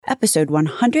episode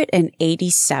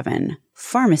 187,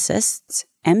 Pharmacists,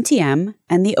 MTM,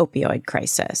 and the Opioid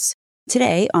Crisis.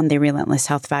 Today on the Relentless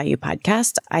Health Value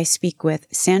podcast, I speak with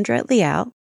Sandra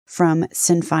Leal from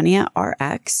Sinfonia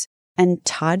RX and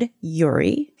Todd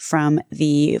Eury from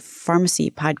the Pharmacy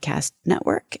Podcast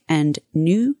Network and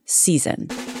New Season.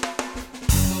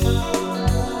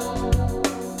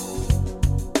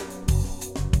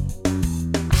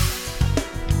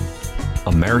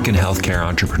 American healthcare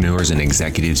entrepreneurs and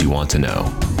executives you want to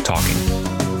know. Talking.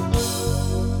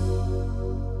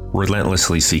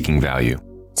 Relentlessly seeking value.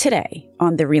 Today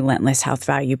on the Relentless Health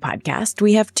Value podcast,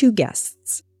 we have two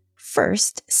guests.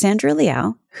 First, Sandra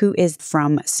Leal, who is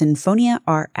from Sinfonia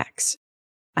RX.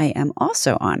 I am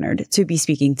also honored to be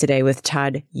speaking today with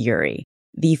Todd Eury,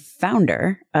 the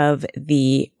founder of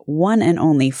the one and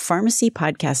only Pharmacy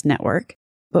Podcast Network.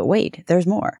 But wait, there's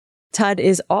more. Todd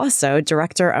is also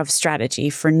Director of Strategy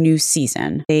for New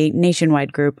Season, a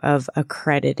nationwide group of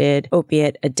accredited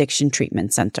opiate addiction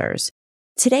treatment centers.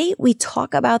 Today, we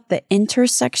talk about the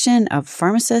intersection of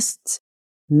pharmacists,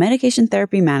 medication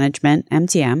therapy management,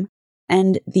 MTM,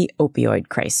 and the opioid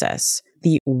crisis,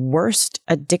 the worst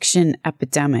addiction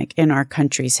epidemic in our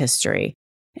country's history.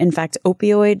 In fact,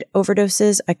 opioid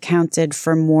overdoses accounted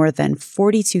for more than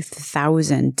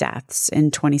 42,000 deaths in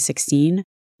 2016,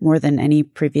 more than any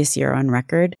previous year on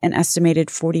record. An estimated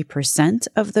 40%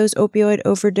 of those opioid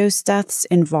overdose deaths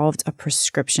involved a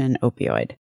prescription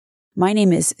opioid. My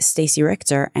name is Stacey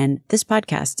Richter, and this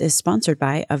podcast is sponsored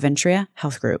by Aventria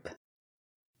Health Group.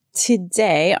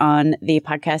 Today on the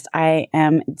podcast, I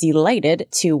am delighted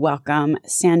to welcome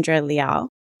Sandra Leal.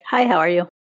 Hi, how are you?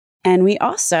 And we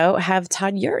also have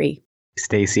Todd Eury.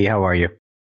 Stacey, how are you?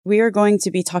 We are going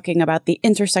to be talking about the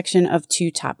intersection of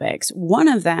two topics. One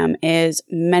of them is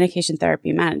medication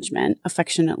therapy management,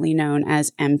 affectionately known as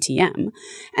MTM.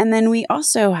 And then we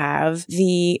also have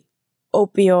the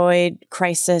opioid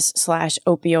crisis /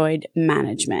 opioid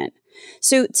management.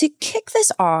 So to kick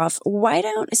this off, why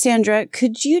don't, Sandra,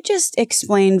 could you just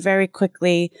explain very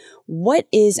quickly what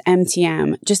is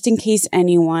MTM, just in case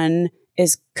anyone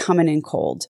is coming in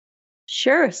cold?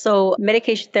 Sure. So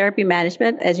medication therapy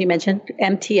management, as you mentioned,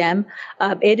 MTM,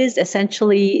 it is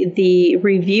essentially the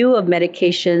review of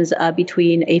medications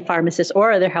between a pharmacist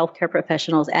or other healthcare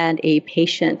professionals and a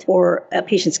patient or a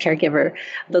patient's caregiver.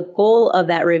 The goal of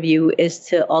that review is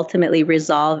to ultimately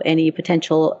resolve any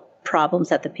potential problems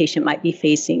that the patient might be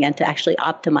facing and to actually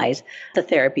optimize the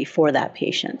therapy for that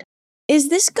patient. Is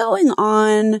this going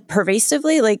on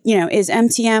pervasively? Is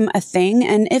MTM a thing?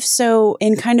 And if so,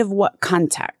 in kind of what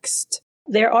context?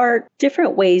 There are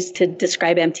different ways to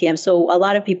describe MTM. So a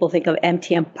lot of people think of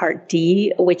MTM Part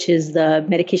D, which is the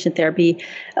medication therapy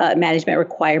management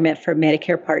requirement for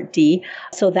Medicare Part D.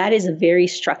 So that is a very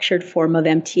structured form of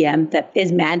MTM that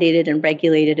is mandated and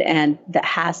regulated and that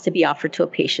has to be offered to a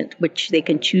patient, which they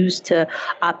can choose to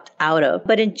opt out of.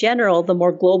 But in general, the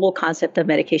more global concept of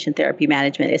medication therapy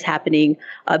management is happening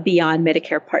beyond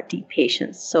Medicare Part D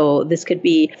patients. So this could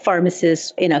be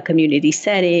pharmacists in a community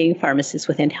setting, pharmacists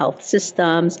within health systems,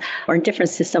 or in different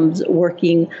systems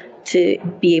working to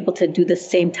be able to do the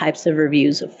same types of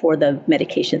reviews for the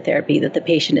medication therapy that the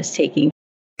patient is taking.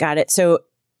 Got it. So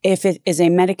if it is a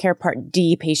Medicare Part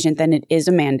D patient, then it is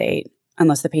a mandate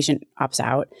unless the patient opts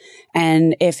out.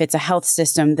 And if it's a health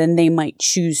system, then they might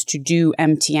choose to do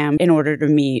MTM in order to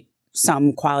meet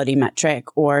some quality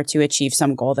metric or to achieve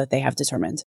some goal that they have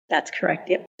determined. That's correct.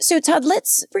 Yep. So Todd,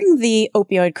 let's bring the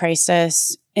opioid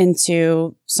crisis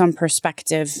into some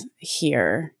perspective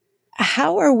here.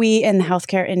 How are we in the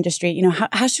healthcare industry?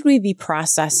 How should we be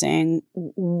processing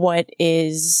what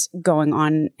is going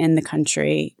on in the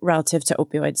country relative to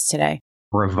opioids today?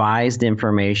 Revised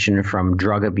information from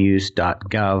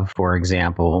drugabuse.gov, for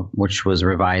example, which was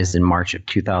revised in March of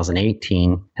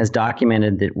 2018, has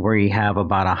documented that we have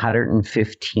about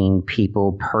 115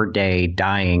 people per day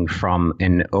dying from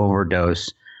an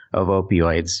overdose of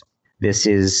opioids. This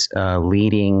is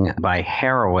leading by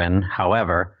heroin.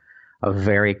 However, a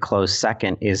very close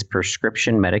second is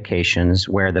prescription medications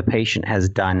where the patient has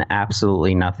done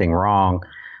absolutely nothing wrong,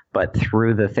 but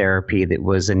through the therapy that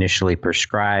was initially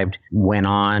prescribed, went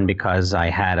on because I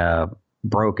had a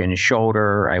broken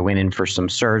shoulder, I went in for some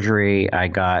surgery, I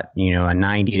got, a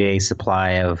 90-day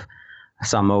supply of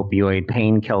some opioid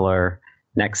painkiller.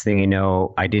 Next thing you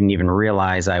know, I didn't even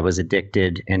realize I was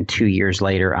addicted, and 2 years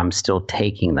later, I'm still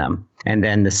taking them. And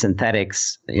then the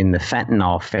synthetics in the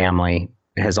fentanyl family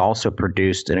has also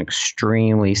produced an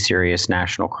extremely serious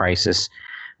national crisis,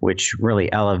 which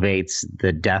really elevates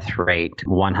the death rate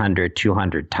 100,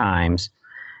 200 times.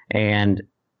 And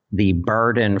the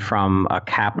burden from a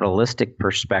capitalistic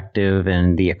perspective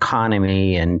and the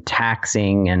economy and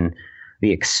taxing and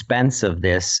the expense of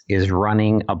this is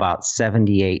running about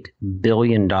 $78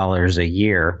 billion a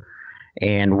year.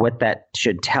 And what that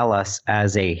should tell us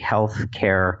as a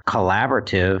healthcare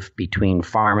collaborative between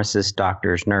pharmacists,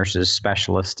 doctors, nurses,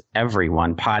 specialists,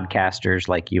 everyone, podcasters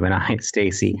like you and I,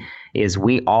 Stacy, is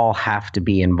we all have to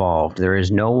be involved. There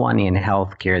is no one in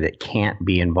healthcare that can't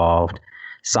be involved,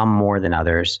 some more than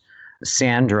others.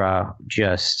 Sandra,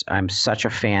 I'm such a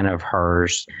fan of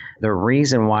hers. The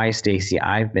reason why, Stacy,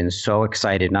 I've been so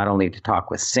excited not only to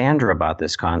talk with Sandra about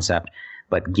this concept,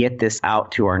 but get this out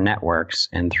to our networks,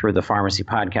 and through the Pharmacy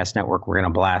Podcast Network, we're going to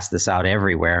blast this out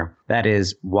everywhere. That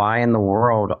is, why in the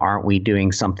world aren't we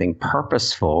doing something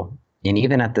purposeful? And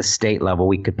even at the state level,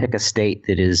 we could pick a state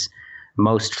that is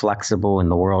most flexible in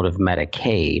the world of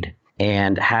Medicaid,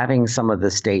 and having some of the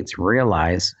states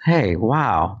realize, hey,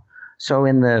 wow. So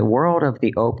in the world of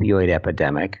the opioid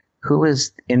epidemic, who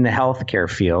is in the healthcare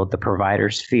field, the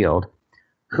providers field,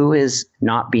 who is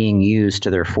not being used to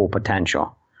their full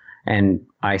potential? And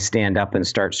I stand up and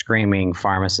start screaming,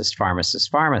 pharmacist,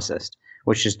 pharmacist, pharmacist,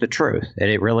 which is the truth.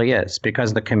 And it really is,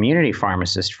 because the community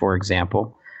pharmacist, for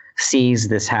example, sees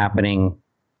this happening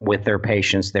with their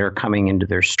patients. They're coming into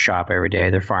their shop every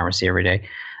day, their pharmacy every day.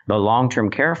 The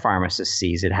long-term care pharmacist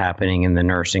sees it happening in the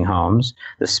nursing homes.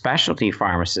 The specialty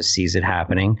pharmacist sees it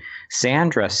happening.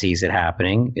 Sandra sees it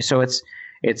happening. So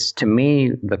it's to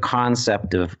me the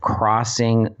concept of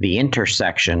crossing the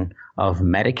intersection of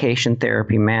medication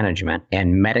therapy management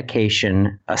and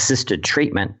medication assisted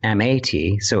treatment, MAT.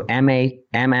 So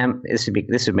this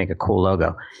would make a cool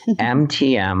logo.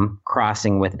 MTM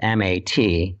crossing with MAT.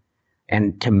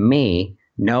 And to me,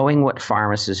 knowing what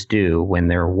pharmacists do when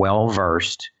they're well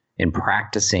versed in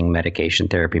practicing medication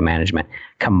therapy management,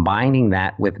 combining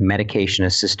that with medication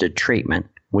assisted treatment,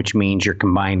 which means you're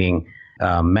combining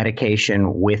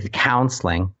medication with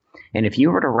counseling. And if you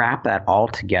were to wrap that all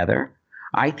together,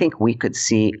 I think we could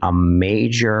see a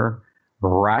major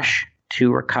rush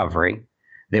to recovery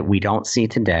that we don't see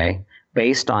today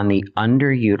based on the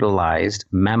underutilized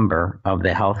member of the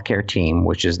healthcare team,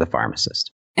 which is the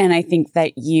pharmacist. And I think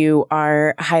that you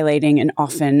are highlighting an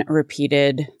often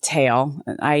repeated tale,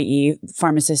 i.e.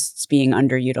 pharmacists being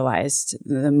underutilized,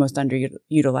 the most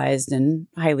underutilized and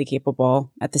highly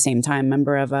capable at the same time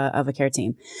member of a care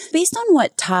team. Based on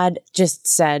what Todd just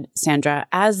said, Sandra,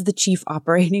 as the chief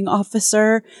operating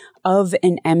officer of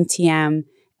an MTM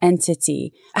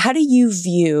entity, how do you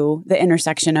view the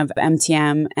intersection of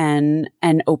MTM and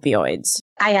opioids?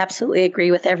 I absolutely agree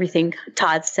with everything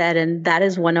Todd said. And that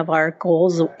is one of our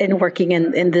goals in working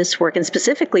in this work. And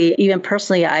specifically, even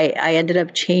personally, I ended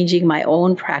up changing my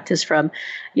own practice from,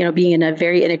 being in a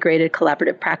very integrated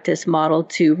collaborative practice model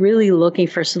to really looking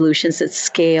for solutions that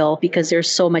scale, because there's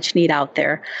so much need out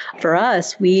there. For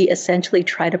us, we essentially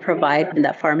try to provide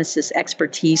that pharmacist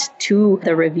expertise to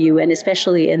the review, and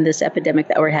especially in this epidemic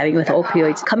that we're having with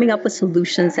opioids, coming up with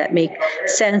solutions that make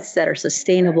sense, that are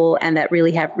sustainable, and that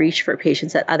really have reach for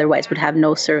patients that otherwise would have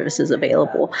no services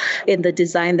available. In the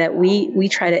design that we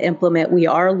try to implement, we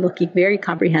are looking very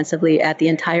comprehensively at the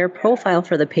entire profile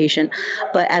for the patient.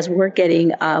 But as we're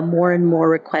getting more and more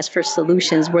requests for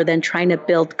solutions, we're then trying to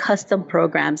build custom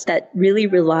programs that really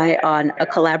rely on a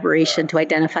collaboration to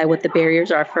identify what the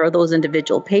barriers are for those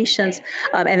individual patients,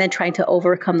 and then trying to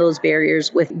overcome those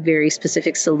barriers with very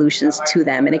specific solutions to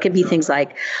them. And it could be things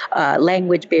like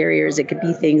language barriers. It could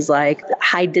be things like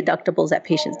high deductibles that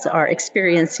patients are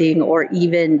experiencing, or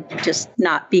even just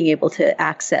not being able to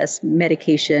access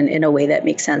medication in a way that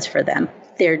makes sense for them.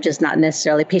 They're just not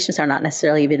necessarily, patients are not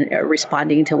necessarily even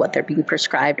responding to what they're being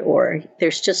prescribed, or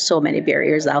there's just so many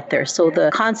barriers out there. So the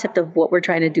concept of what we're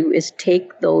trying to do is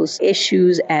take those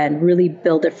issues and really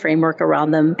build a framework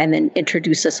around them, and then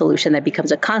introduce a solution that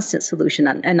becomes a constant solution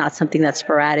and not something that's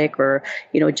sporadic, or,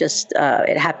 just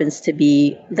it happens to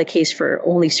be the case for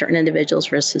only certain individuals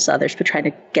versus others, but trying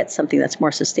to get something that's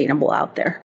more sustainable out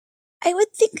there. I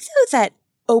would think, though, that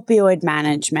opioid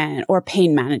management or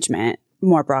pain management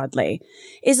more broadly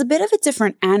is a bit of a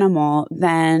different animal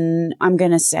than, I'm going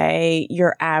to say,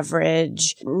 your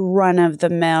average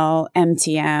run-of-the-mill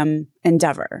MTM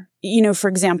endeavor. For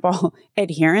example,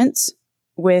 adherence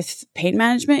with pain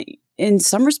management, in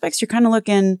some respects, you're kind of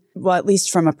looking, well, at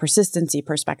least from a persistency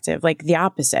perspective, like the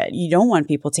opposite. You don't want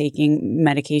people taking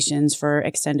medications for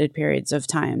extended periods of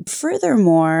time.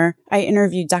 Furthermore, I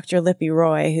interviewed Dr. Lippy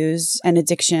Roy, who's an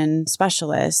addiction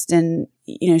specialist, and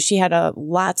she had a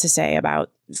lot to say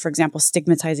about, for example,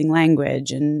 stigmatizing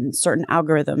language and certain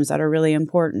algorithms that are really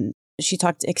important. She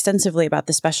talked extensively about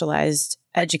the specialized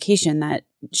education that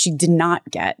she did not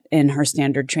get in her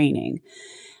standard training.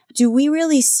 Do we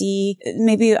really see,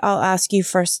 maybe I'll ask you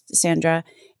first, Sandra,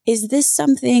 is this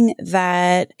something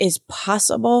that is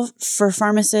possible for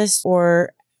pharmacists,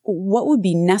 or what would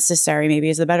be necessary, maybe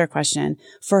is the better question,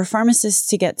 for pharmacists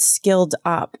to get skilled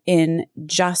up in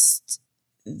just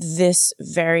this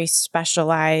very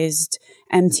specialized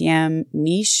MTM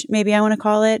niche, maybe I want to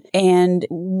call it? And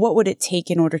what would it take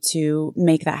in order to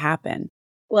make that happen?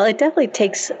 Well, it definitely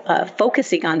takes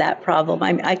focusing on that problem.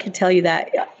 I can tell you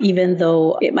that even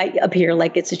though it might appear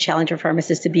like it's a challenge for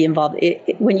pharmacists to be involved,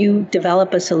 when you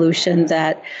develop a solution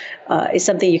that is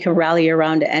something you can rally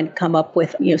around and come up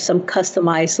with, some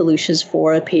customized solutions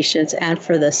for patients and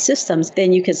for the systems,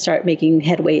 then you can start making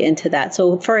headway into that.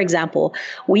 So, for example,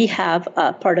 we have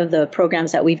part of the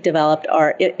programs that we've developed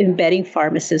are embedding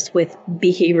pharmacists with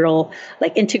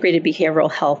integrated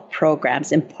behavioral health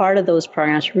programs. And part of those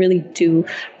programs really do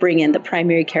bring in the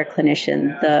primary care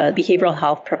clinician, the behavioral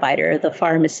health provider, the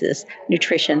pharmacist,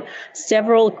 nutrition,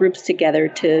 several groups together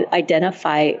to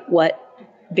identify what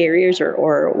barriers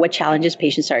or what challenges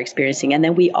patients are experiencing. And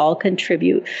then we all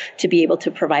contribute to be able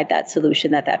to provide that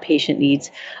solution that patient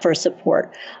needs for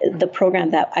support. The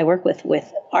program that I work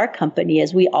with our company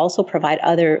is we also provide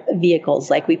other vehicles,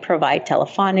 like we provide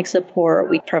telephonic support,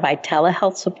 we provide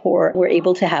telehealth support. We're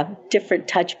able to have different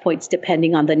touch points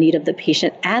depending on the need of the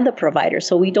patient and the provider.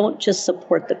 So we don't just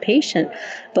support the patient,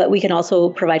 but we can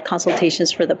also provide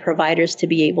consultations for the providers to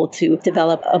be able to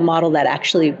develop a model that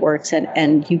actually works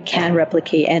and you can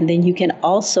replicate, and then you can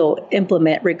also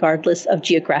implement regardless of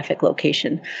geographic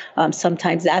location.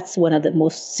 Sometimes that's one of the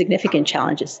most significant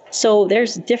challenges. So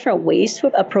there's different ways to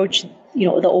approach the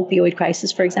opioid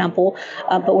crisis, for example,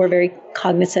 but we're very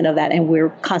cognizant of that, and we're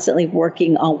constantly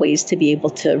working on ways to be able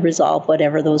to resolve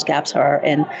whatever those gaps are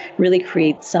and really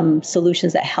create some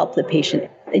solutions that help the patient.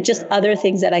 And just other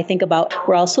things that I think about,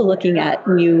 we're also looking at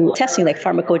new testing like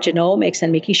pharmacogenomics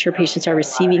and making sure patients are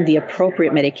receiving the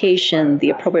appropriate medication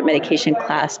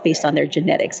class based on their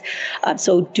genetics.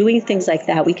 So doing things like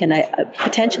that, we can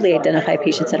potentially identify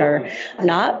patients that are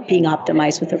not being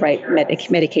optimized with the right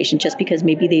medication just because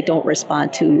maybe they don't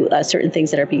respond to certain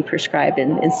things that are being prescribed.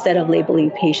 And instead of labeling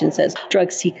patients as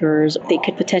drug seekers, they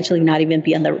could potentially not even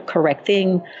be on the correct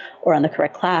thing or on the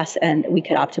correct class, and we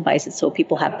could optimize it so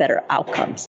people have better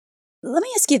outcomes. Let me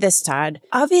ask you this, Todd.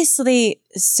 Obviously,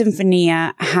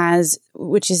 Symphonia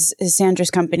which is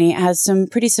Sandra's company, has some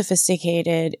pretty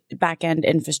sophisticated back-end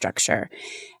infrastructure.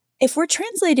 If we're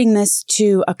translating this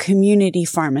to a community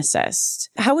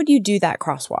pharmacist, how would you do that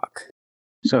crosswalk?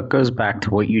 So it goes back to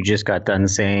what you just got done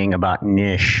saying about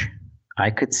niche.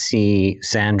 I could see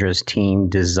Sandra's team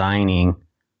designing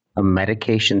a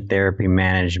medication therapy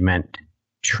management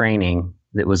training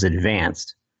that was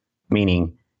advanced,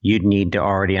 meaning you'd need to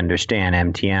already understand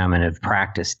MTM and have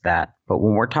practiced that. But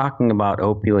when we're talking about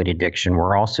opioid addiction,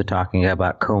 we're also talking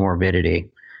about comorbidity,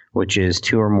 which is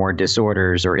two or more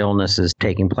disorders or illnesses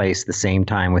taking place at the same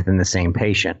time within the same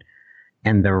patient.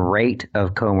 And the rate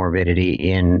of comorbidity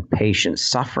in patients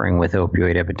suffering with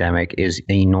opioid epidemic is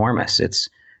enormous.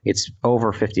 It's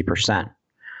over 50%.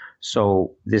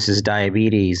 So this is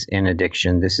diabetes in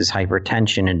addiction. This is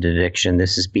hypertension in addiction.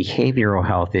 This is behavioral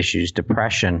health issues,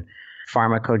 depression,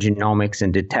 pharmacogenomics,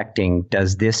 and detecting,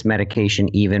 does this medication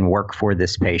even work for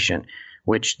this patient,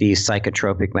 which these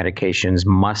psychotropic medications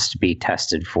must be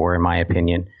tested for, in my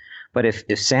opinion. But if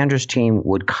Sandra's team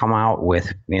would come out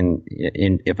with,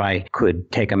 if I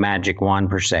could take a magic wand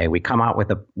per se, we come out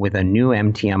with a new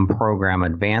MTM program,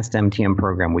 advanced MTM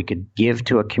program, we could give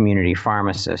to a community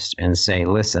pharmacist and say,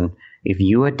 listen, if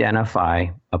you identify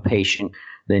a patient,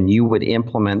 then you would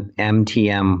implement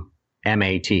MTM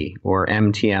MAT or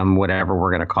MTM, whatever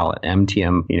we're going to call it,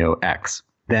 MTM, X.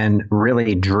 Then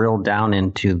really drill down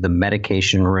into the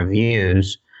medication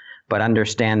reviews, but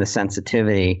understand the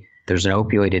sensitivity. There's an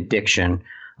opioid addiction,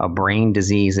 a brain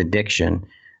disease addiction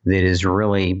that is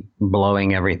really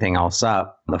blowing everything else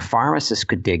up. The pharmacist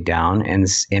could dig down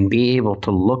and be able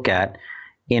to look at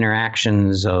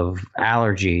interactions of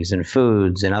allergies and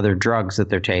foods and other drugs that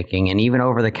they're taking, and even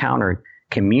over-the-counter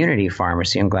community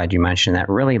pharmacy. I'm glad you mentioned that.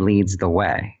 Really leads the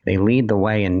way. They lead the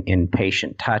way in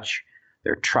patient touch.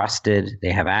 They're trusted.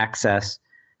 They have access.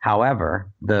 However,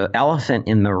 the elephant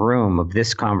in the room of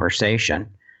this conversation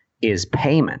is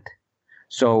payment.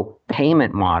 So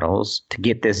payment models to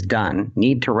get this done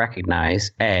need to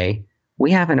recognize, A, we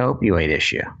have an opioid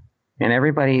issue. And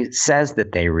everybody says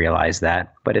that they realize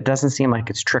that, but it doesn't seem like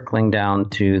it's trickling down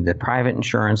to the private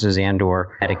insurances and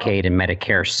or Medicaid and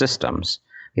Medicare systems.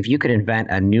 If you could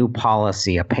invent a new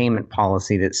policy, a payment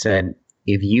policy that said,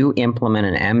 if you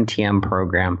implement an MTM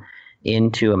program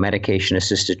into a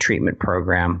medication-assisted treatment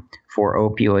program for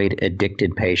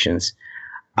opioid-addicted patients,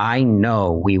 I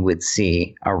know we would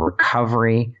see a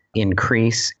recovery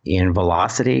increase in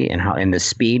velocity and in the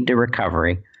speed to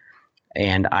recovery.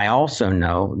 And I also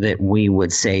know that we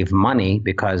would save money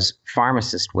because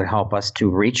pharmacists would help us to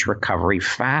reach recovery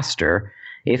faster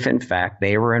if, in fact,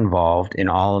 they were involved in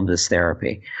all of this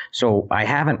therapy. So I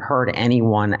haven't heard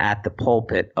anyone at the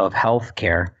pulpit of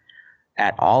healthcare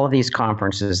at all of these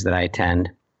conferences that I attend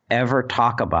ever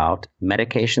talk about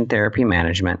medication therapy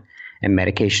management and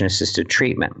medication-assisted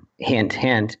treatment. Hint,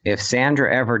 hint, if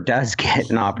Sandra ever does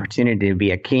get an opportunity to be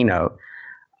a keynote,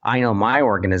 I know my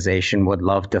organization would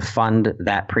love to fund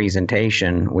that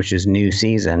presentation, which is New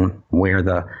Season. We're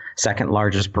the second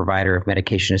largest provider of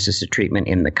medication-assisted treatment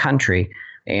in the country,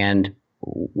 and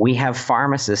we have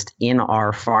pharmacists in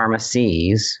our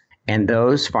pharmacies, and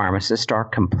those pharmacists are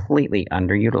completely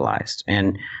underutilized.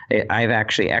 And I've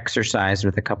actually exercised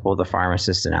with a couple of the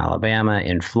pharmacists in Alabama,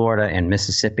 in Florida, and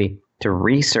Mississippi to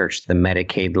research the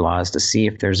Medicaid laws to see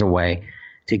if there's a way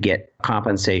to get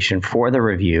compensation for the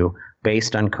review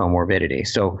based on comorbidity.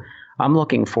 So I'm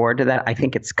looking forward to that. I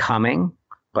think it's coming,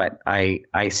 but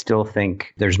I still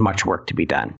think there's much work to be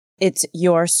done. It's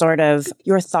your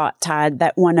thought, Todd,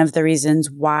 that one of the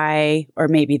reasons why, or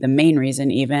maybe the main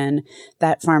reason even,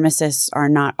 that pharmacists are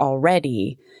not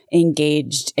already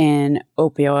engaged in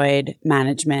opioid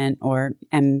management or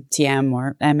MTM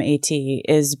or MAT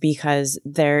is because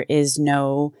there is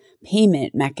no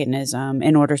payment mechanism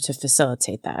in order to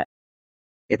facilitate that.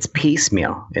 It's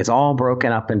piecemeal. It's all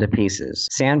broken up into pieces.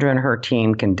 Sandra and her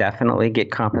team can definitely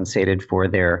get compensated for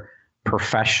their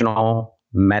professional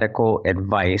medical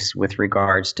advice with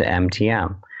regards to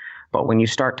MTM. But when you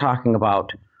start talking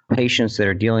about patients that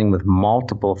are dealing with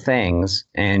multiple things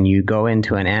and you go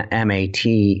into an MAT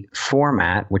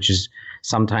format, which is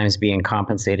sometimes being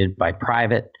compensated by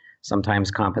private,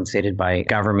 sometimes compensated by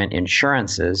government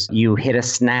insurances, you hit a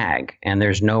snag and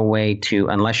there's no way to,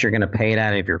 unless you're going to pay it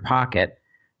out of your pocket.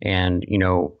 And, you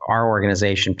know, our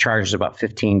organization charges about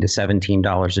 $15 to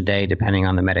 $17 a day, depending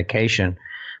on the medication.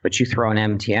 But you throw an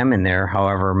MTM in there,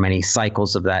 however many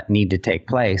cycles of that need to take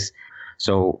place.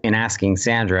 So in asking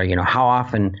Sandra, you know, how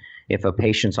often, if a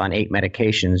patient's on 8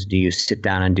 medications, do you sit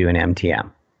down and do an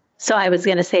MTM? So I was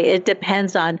going to say it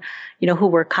depends on, you know, who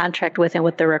we're contracted with and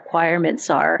what the requirements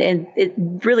are. And it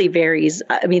really varies.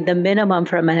 I mean, the minimum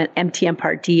from an MTM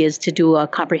Part D is to do a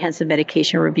comprehensive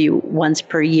medication review once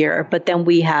per year. But then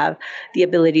we have the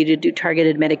ability to do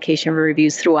targeted medication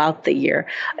reviews throughout the year,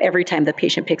 every time the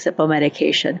patient picks up a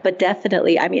medication. But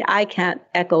definitely, I mean, I can't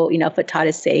echo enough what Todd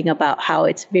is saying about how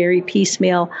it's very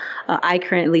piecemeal. I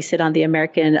currently sit on the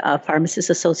American Pharmacists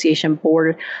Association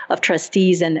Board of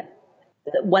Trustees, and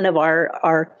one of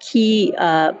our key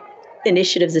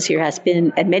initiatives this year has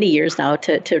been, and many years now,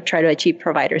 to try to achieve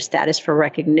provider status for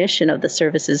recognition of the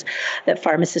services that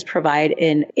pharmacists provide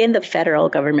in the federal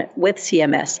government with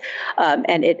CMS.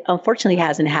 And it unfortunately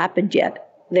hasn't happened yet.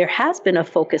 There has been a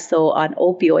focus, though, on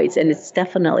opioids, and it's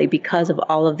definitely because of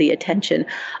all of the attention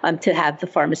to have the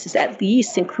pharmacists at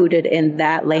least included in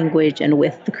that language and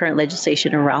with the current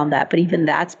legislation around that. But even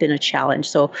that's been a challenge.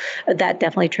 So that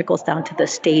definitely trickles down to the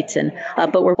states. And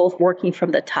but we're both working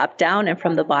from the top down and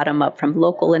from the bottom up, from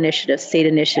local initiatives, state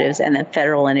initiatives, and then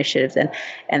federal initiatives,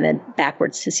 and then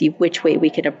backwards to see which way we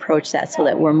can approach that so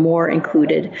that we're more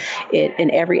included in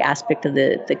every aspect of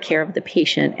the care of the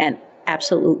patient. And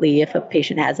absolutely, if a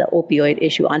patient has an opioid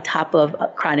issue on top of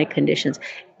chronic conditions,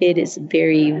 it is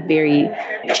very, very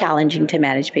challenging to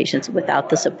manage patients without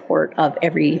the support of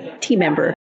every team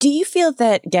member. Do you feel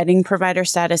that getting provider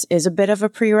status is a bit of a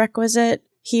prerequisite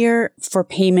here for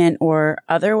payment or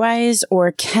otherwise,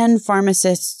 or can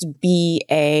pharmacists be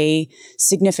a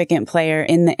significant player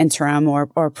in the interim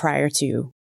or prior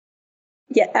to?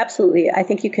 Yeah, absolutely. I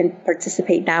think you can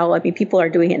participate now. I mean, people are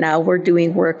doing it now. We're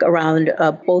doing work around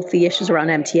both the issues around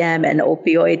MTM and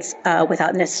opioids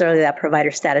without necessarily that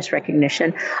provider status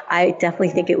recognition. I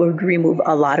definitely think it would remove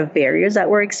a lot of barriers that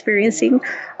we're experiencing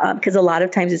because a lot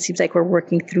of times it seems like we're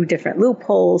working through different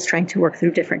loopholes, trying to work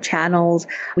through different channels.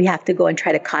 We have to go and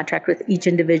try to contract with each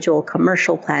individual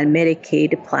commercial plan,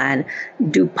 Medicaid plan,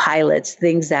 do pilots,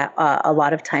 things that a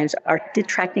lot of times are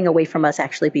detracting away from us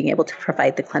actually being able to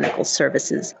provide the clinical service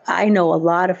services. I know a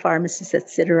lot of pharmacists that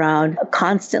sit around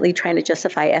constantly trying to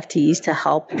justify FTEs to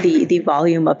help the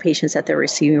volume of patients that they're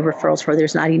receiving referrals for.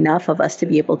 There's not enough of us to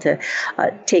be able to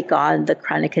take on the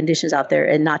chronic conditions out there,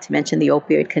 and not to mention the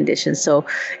opioid conditions. So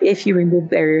if you remove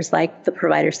barriers like the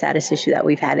provider status issue that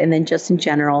we've had, and then just in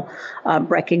general,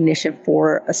 recognition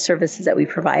for services that we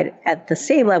provide at the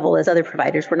same level as other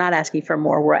providers, we're not asking for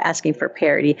more, we're asking for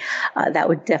parity. That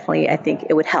would definitely, I think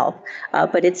it would help.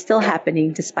 But it's still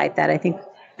happening despite that. I think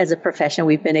as a profession,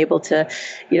 we've been able to,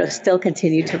 still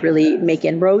continue to really make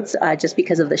inroads just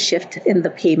because of the shift in the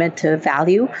payment to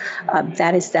value.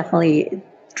 That is definitely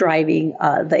driving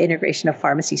the integration of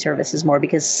pharmacy services more,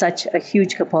 because such a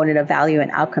huge component of value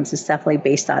and outcomes is definitely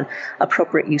based on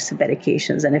appropriate use of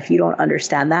medications. And if you don't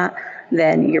understand that,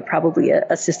 then you're probably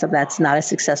a system that's not as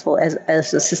successful as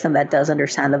a system that does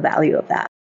understand the value of that.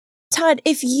 Todd,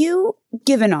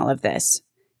 given all of this,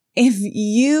 if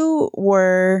you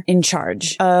were in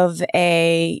charge of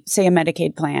say a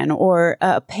Medicaid plan or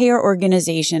a payer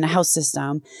organization, a health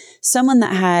system, someone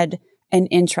that had an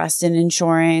interest in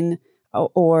ensuring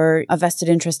or a vested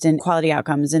interest in quality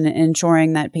outcomes and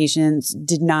ensuring that patients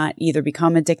did not either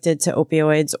become addicted to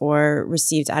opioids or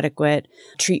received adequate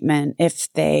treatment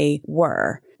if they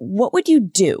were, what would you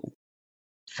do?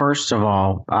 First of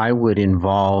all, I would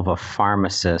involve a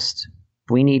pharmacist.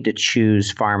 We need to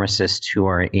choose pharmacists who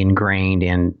are ingrained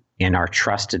in and are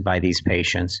trusted by these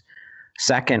patients.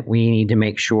 Second, we need to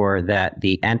make sure that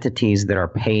the entities that are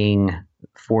paying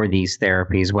for these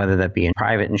therapies, whether that be in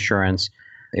private insurance,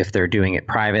 if they're doing it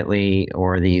privately,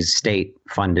 or these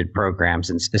state-funded programs,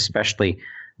 and especially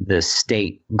the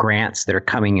state grants that are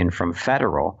coming in from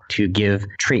federal to give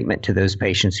treatment to those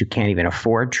patients who can't even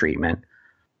afford treatment.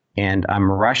 And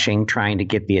I'm rushing trying to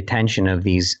get the attention of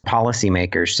these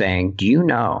policymakers saying, do you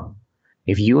know,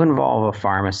 if you involve a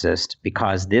pharmacist,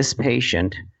 because this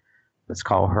patient, let's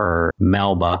call her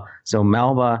Melba. So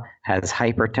Melba has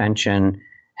hypertension,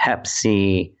 Hep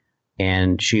C,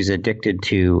 and she's addicted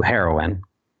to heroin.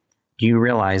 Do you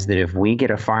realize that if we get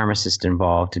a pharmacist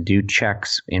involved to do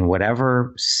checks in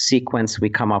whatever sequence we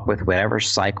come up with, whatever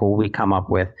cycle we come up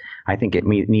with, I think it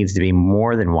needs to be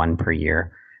more than one per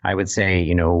year. I would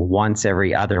say, once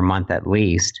every other month at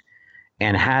least.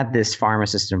 And had this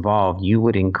pharmacist involved, you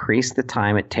would increase the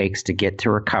time it takes to get to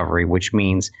recovery, which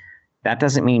means that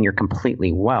doesn't mean you're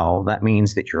completely well. That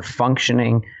means that you're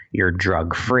functioning, you're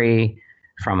drug-free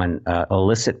from an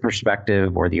illicit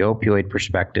perspective or the opioid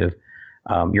perspective.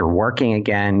 You're working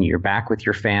again, you're back with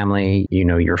your family,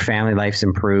 your family life's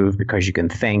improved because you can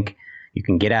think, you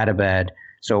can get out of bed.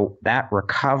 So that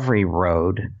recovery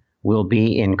road will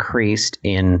be increased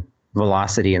in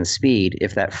velocity and speed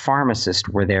if that pharmacist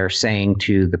were there saying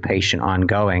to the patient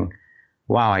ongoing,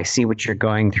 wow, I see what you're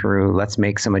going through. Let's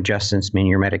make some adjustments in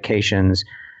your medications.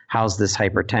 How's this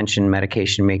hypertension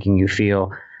medication making you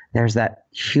feel? There's that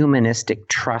humanistic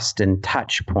trust and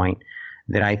touch point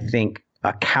that I think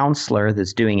a counselor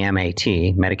that's doing MAT,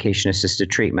 medication-assisted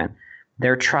treatment,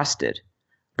 they're trusted,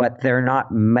 but they're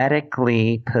not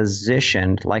medically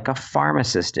positioned like a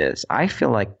pharmacist is. I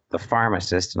feel like the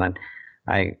pharmacist, and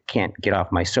I can't get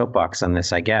off my soapbox on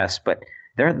this, I guess, but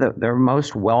they're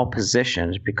most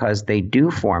well-positioned because they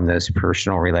do form those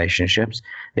personal relationships.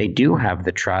 They do have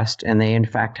the trust, and they, in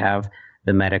fact, have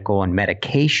the medical and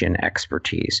medication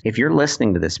expertise. If you're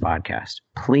listening to this podcast,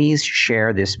 please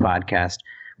share this podcast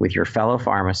with your fellow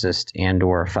pharmacist and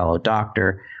or fellow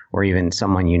doctor, or even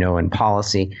someone in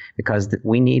policy, because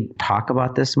we need to talk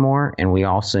about this more, and we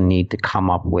also need to come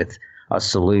up with a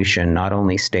solution, not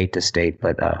only state to state,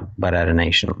 but at the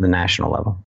national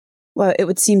level. Well, it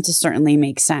would seem to certainly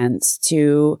make sense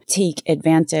to take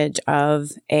advantage of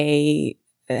a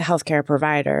healthcare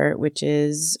provider, which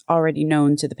is already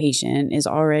known to the patient, is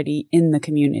already in the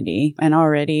community, and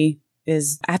already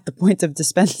is at the point of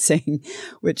dispensing,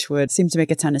 which would seem to make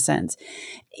a ton of sense.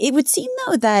 It would seem,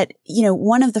 though, that,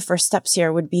 one of the first steps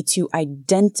here would be to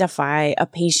identify a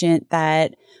patient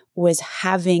that was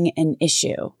having an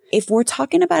issue. If we're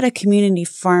talking about a community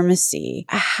pharmacy,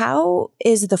 how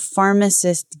is the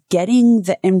pharmacist getting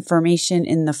the information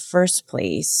in the first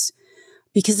place?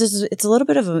 Because it's a little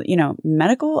bit of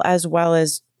medical as well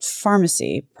as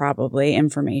pharmacy, probably,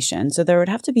 information. So there would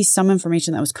have to be some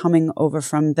information that was coming over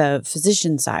from the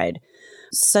physician side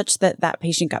such that that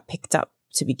patient got picked up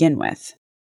to begin with.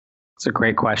 It's a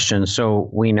great question. So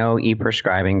we know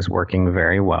e-prescribing is working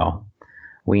very well.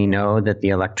 We know that the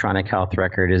electronic health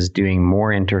record is doing more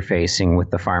interfacing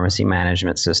with the pharmacy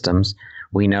management systems.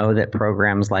 We know that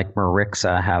programs like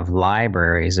Marixa have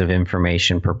libraries of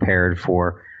information prepared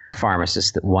for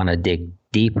pharmacists that want to dig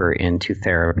deeper into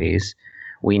therapies.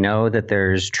 We know that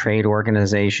there's trade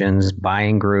organizations,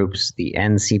 buying groups, the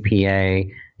NCPA,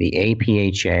 the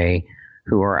APHA,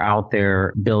 who are out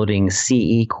there building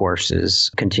CE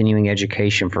courses, continuing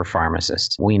education for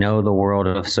pharmacists. We know the world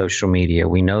of social media.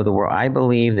 We know the world. I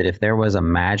believe that if there was a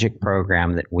magic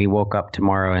program that we woke up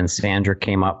tomorrow and Sandra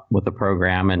came up with a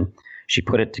program and she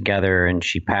put it together and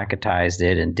she packetized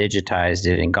it and digitized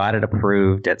it and got it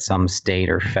approved at some state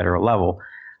or federal level,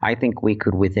 I think we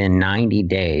could within 90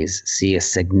 days see a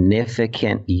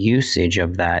significant usage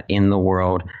of that in the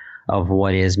world of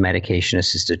what is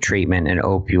medication-assisted treatment and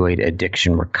opioid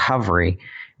addiction recovery,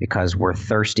 because we're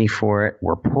thirsty for it,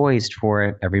 we're poised for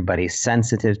it, everybody's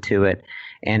sensitive to it,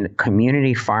 and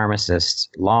community pharmacists,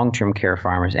 long-term care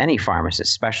pharmacists, any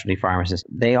pharmacist, specialty pharmacists,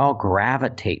 they all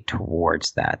gravitate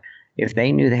towards that. If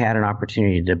they knew they had an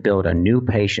opportunity to build a new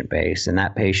patient base, and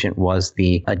that patient was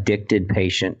the addicted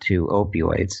patient to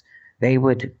opioids, they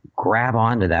would grab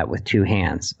onto that with two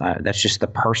hands. That's just the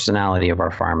personality of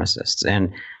our pharmacists.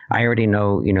 And I already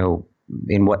know,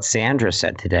 in what Sandra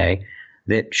said today,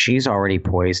 that she's already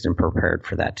poised and prepared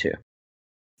for that too.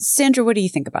 Sandra, what do you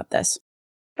think about this?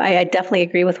 I definitely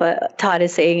agree with what Todd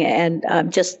is saying.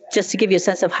 And just to give you a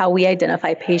sense of how we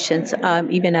identify patients,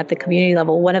 even at the community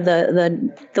level, one of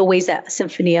the ways that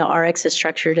Sinfonia RX is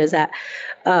structured is that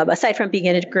aside from being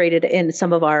integrated in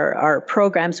some of our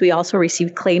programs, we also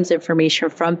receive claims information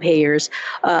from payers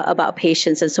about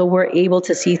patients. And so we're able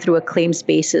to see through a claims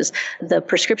basis the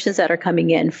prescriptions that are coming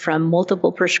in from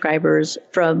multiple prescribers,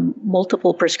 from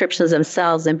multiple prescriptions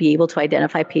themselves, and be able to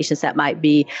identify patients that might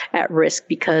be at risk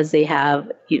because they have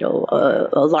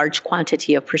a large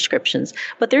quantity of prescriptions.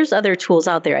 But there's other tools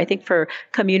out there. I think for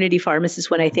community pharmacists,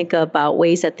 when I think about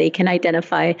ways that they can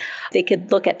identify, they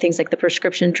could look at things like the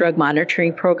prescription drug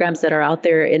monitoring programs that are out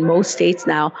there in most states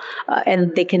now,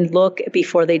 and they can look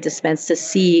before they dispense to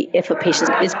see if a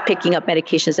patient is picking up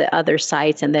medications at other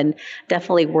sites, and then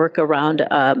definitely work around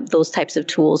those types of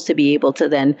tools to be able to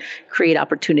then create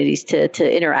opportunities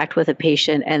to interact with a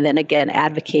patient, and then again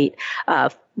advocate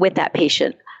with that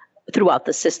patient throughout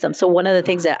the system. So one of the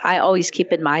things that I always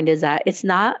keep in mind is that it's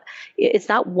not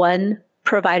one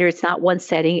provider, it's not one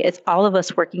setting, it's all of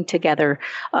us working together.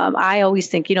 I always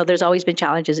think, there's always been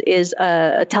challenges. Is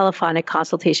a telephonic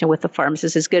consultation with the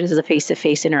pharmacist as good as a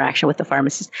face-to-face interaction with the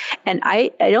pharmacist? And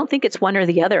I don't think it's one or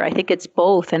the other. I think it's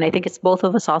both. And I think it's both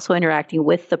of us also interacting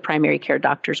with the primary care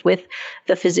doctors, with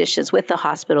the physicians, with the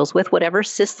hospitals, with whatever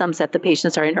systems that the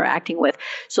patients are interacting with,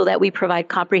 so that we provide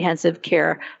comprehensive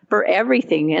care for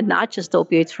everything, and not just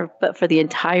opioids, but for the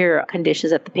entire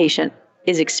conditions that the patient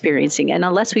is experiencing. And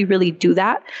unless we really do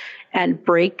that and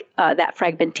break that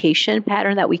fragmentation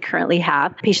pattern that we currently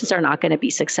have, patients are not going to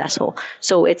be successful.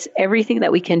 So it's everything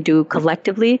that we can do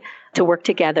collectively to work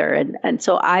together. And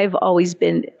so I've always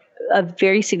been a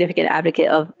very significant advocate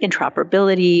of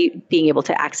interoperability, being able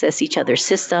to access each other's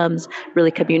systems,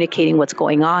 really communicating what's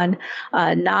going on,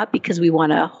 not because we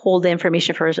want to hold the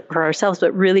information for ourselves,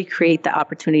 but really create the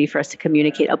opportunity for us to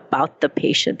communicate about the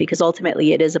patient, because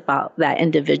ultimately it is about that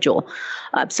individual.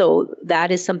 So that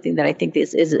is something that I think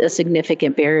is a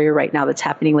significant barrier right now that's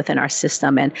happening within our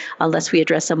system. And unless we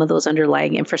address some of those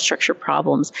underlying infrastructure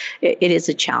problems, it is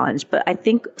a challenge. But I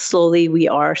think slowly we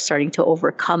are starting to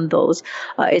overcome those.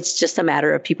 It's just a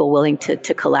matter of people willing to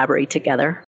collaborate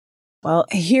together. Well,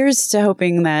 here's to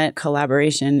hoping that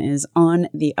collaboration is on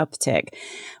the uptick.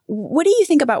 What do you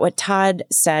think about what Todd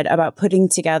said about putting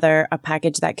together a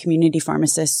package that community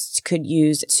pharmacists could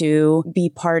use to be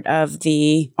part of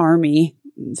the army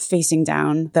facing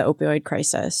down the opioid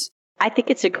crisis? I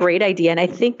think it's a great idea. And I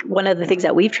think one of the things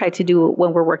that we've tried to do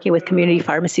when we're working with community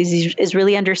pharmacies is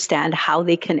really understand how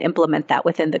they can implement that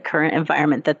within the current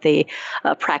environment that they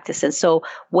practice. And so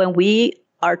when we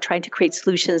are trying to create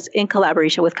solutions in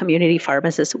collaboration with community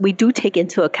pharmacists, we do take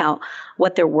into account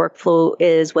what their workflow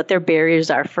is, what their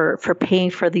barriers are for paying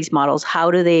for these models.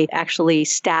 How do they actually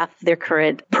staff their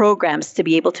current programs to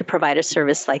be able to provide a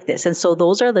service like this? And so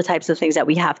those are the types of things that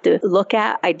we have to look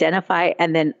at, identify,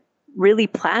 and then really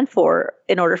plan for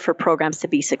in order for programs to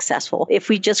be successful. If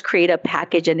we just create a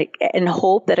package and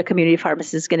hope that a community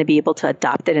pharmacist is going to be able to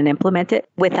adopt it and implement it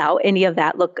without any of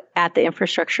that look at the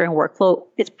infrastructure and workflow,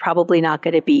 it's probably not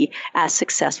going to be as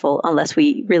successful unless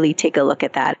we really take a look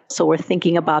at that. So we're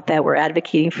thinking about that. We're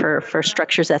advocating for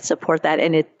structures that support that.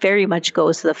 And it very much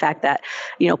goes to the fact that,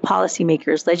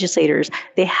 policymakers, legislators,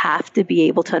 they have to be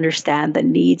able to understand the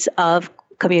needs of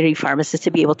community pharmacists to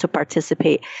be able to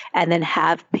participate and then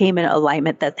have payment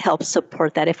alignment that helps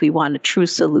support that if we want a true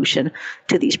solution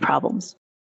to these problems.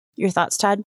 Your thoughts,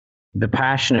 Todd? The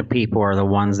passionate people are the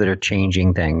ones that are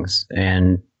changing things.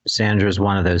 And Sandra's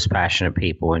one of those passionate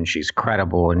people, and she's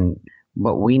credible. And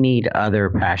but we need other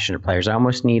passionate players. I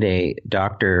almost need a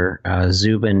Dr.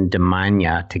 Zubin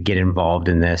Damania to get involved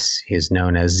in this. He's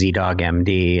known as ZDogg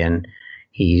MD, and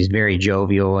he's very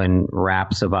jovial and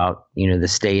raps about, the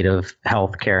state of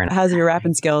healthcare. And how's your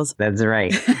rapping skills? That's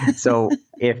right. So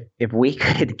if we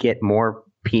could get more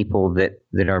people that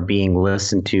are being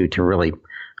listened to really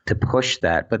to push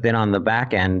that, but then on the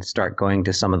back end, start going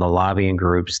to some of the lobbying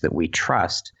groups that we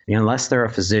trust. Unless they're a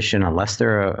physician, unless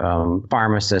they're a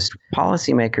pharmacist,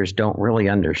 policymakers don't really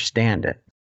understand it.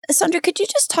 Sandra, could you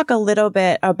just talk a little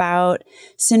bit about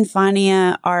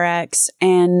Sinfonia RX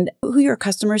and who your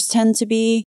customers tend to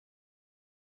be?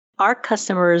 Our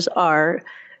customers are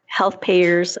health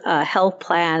payers, health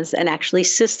plans, and actually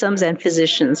systems and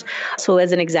physicians. So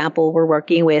as an example, we're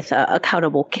working with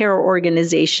accountable care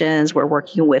organizations. We're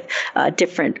working with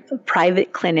different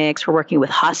private clinics. We're working with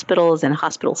hospitals and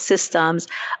hospital systems.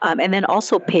 And then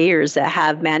also payers that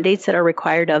have mandates that are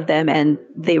required of them and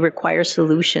they require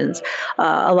solutions.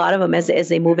 A lot of them, as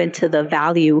they move into the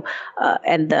value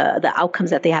and the outcomes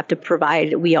that they have to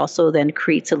provide, we also then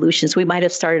create solutions. We might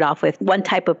have started off with one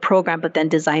type of program, but then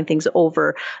design things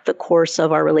over the course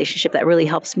of our relationship that really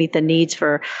helps meet the needs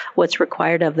for what's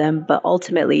required of them. But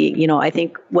ultimately, I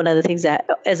think one of the things that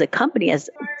as a company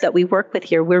that we work with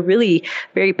here, we're really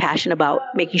very passionate about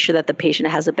making sure that the patient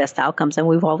has the best outcomes. And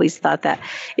we've always thought that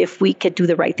if we could do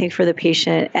the right thing for the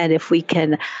patient and if we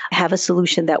can have a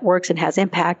solution that works and has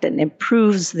impact and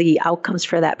improves the outcomes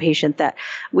for that patient, that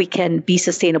we can be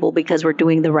sustainable because we're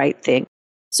doing the right thing.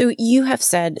 So you have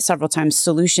said several times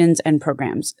solutions and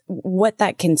programs. What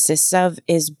that consists of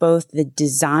is both the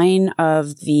design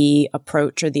of the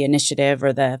approach or the initiative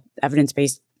or the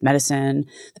evidence-based medicine,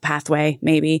 the pathway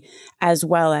maybe, as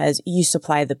well as you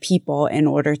supply the people in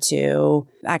order to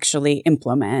actually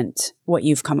implement what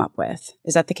you've come up with.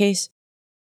 Is that the case?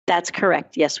 That's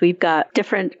correct. Yes, we've got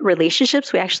different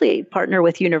relationships. We actually partner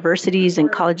with universities and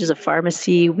colleges of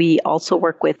pharmacy. We also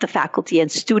work with the faculty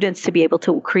and students to be able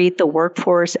to create the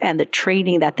workforce and the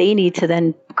training that they need to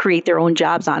then create their own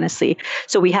jobs, honestly.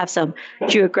 So we have some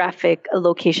geographic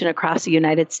location across the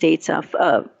United States of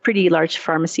a pretty large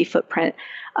pharmacy footprint.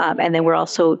 And then we're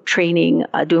also training,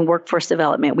 doing workforce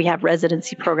development. We have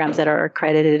residency programs that are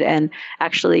accredited and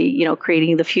actually,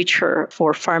 creating the future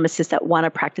for pharmacists that want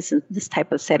to practice in this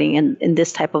type of setting and in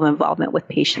this type of involvement with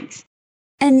patients.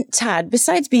 And Todd,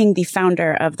 besides being the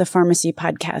founder of the Pharmacy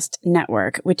Podcast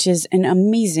Network, which is an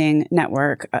amazing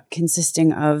network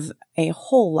consisting of a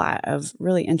whole lot of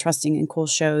really interesting and cool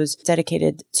shows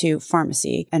dedicated to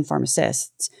pharmacy and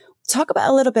pharmacists, talk about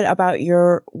a little bit about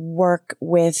your work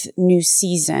with New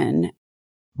Season.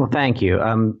 Well, thank you.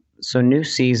 So New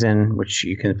Season, which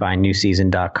you can find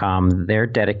newseason.com, they're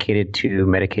dedicated to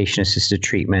medication-assisted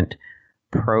treatment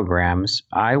programs.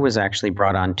 I was actually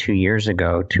brought on 2 years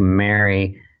ago to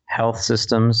marry health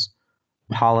systems,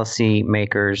 policy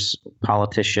makers,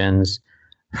 politicians,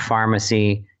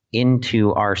 pharmacy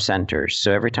into our centers.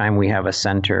 So every time we have a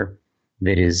center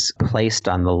that is placed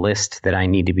on the list that I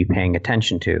need to be paying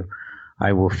attention to,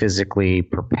 I will physically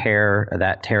prepare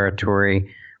that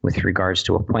territory with regards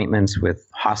to appointments with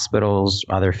hospitals,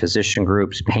 other physician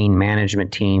groups, pain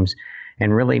management teams,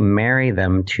 and really marry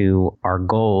them to our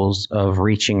goals of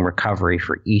reaching recovery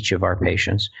for each of our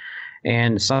patients.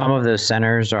 And some of those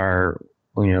centers are,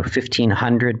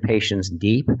 1,500 patients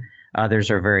deep. Others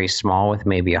are very small with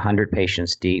maybe 100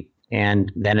 patients deep.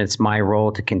 And then it's my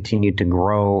role to continue to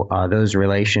grow those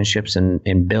relationships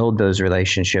and build those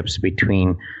relationships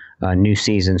between New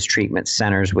Season's treatment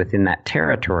centers within that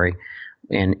territory,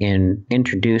 and in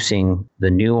introducing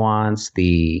the nuance,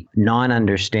 the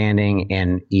non-understanding,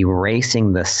 and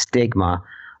erasing the stigma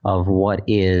of what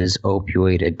is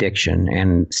opioid addiction.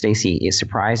 And Stacey,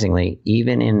 surprisingly,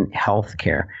 even in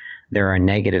healthcare, there are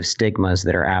negative stigmas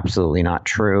that are absolutely not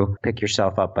true. Pick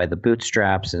yourself up by the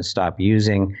bootstraps and stop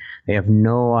using. They have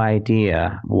no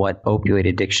idea what opioid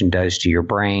addiction does to your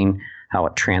brain, how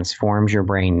it transforms your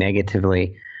brain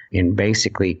negatively, and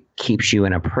basically keeps you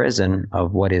in a prison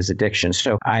of what is addiction.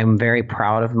 So I'm very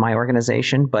proud of my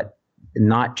organization, but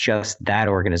not just that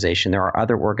organization. There are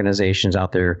other organizations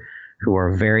out there who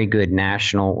are very good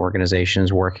national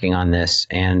organizations working on this,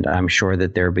 and I'm sure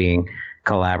that they're being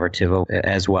collaborative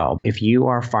as well. If you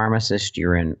are a pharmacist,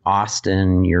 you're in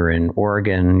Austin, you're in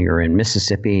Oregon, you're in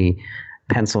Mississippi,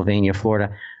 Pennsylvania,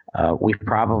 Florida, we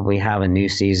probably have a New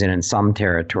Season in some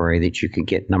territory that you could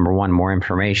get, number one, more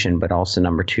information, but also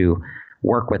number two,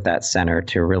 work with that center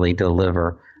to really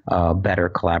deliver better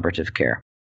collaborative care.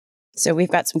 So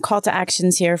we've got some call to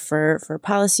actions here for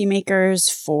policymakers,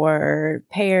 for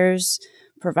payers,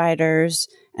 providers,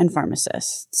 and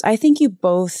pharmacists. I thank you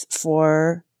both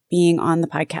for being on the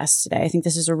podcast today. I think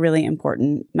this is a really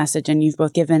important message, and you've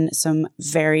both given some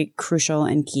very crucial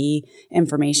and key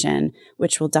information,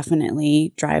 which will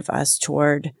definitely drive us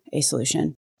toward a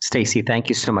solution. Stacy, thank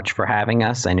you so much for having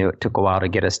us. I knew it took a while to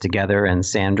get us together. And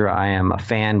Sandra, I am a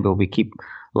fan, but we keep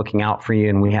looking out for you,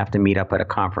 and we have to meet up at a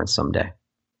conference someday.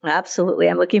 Absolutely.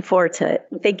 I'm looking forward to it.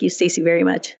 Thank you, Stacy, very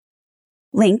much.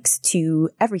 Links to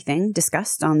everything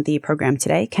discussed on the program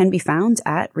today can be found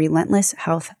at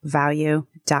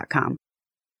relentlesshealthvalue.com.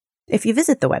 If you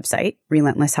visit the website,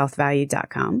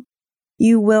 relentlesshealthvalue.com,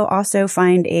 you will also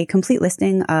find a complete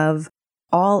listing of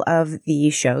all of the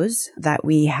shows that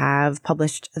we have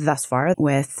published thus far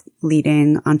with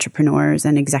leading entrepreneurs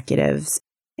and executives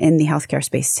in the healthcare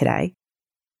space today.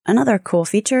 Another cool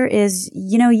feature is,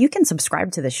 you can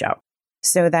subscribe to the show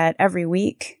so that every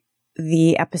week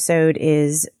the episode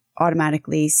is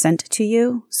automatically sent to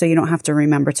you, so you don't have to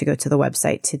remember to go to the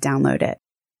website to download it.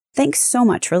 Thanks so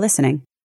much for listening.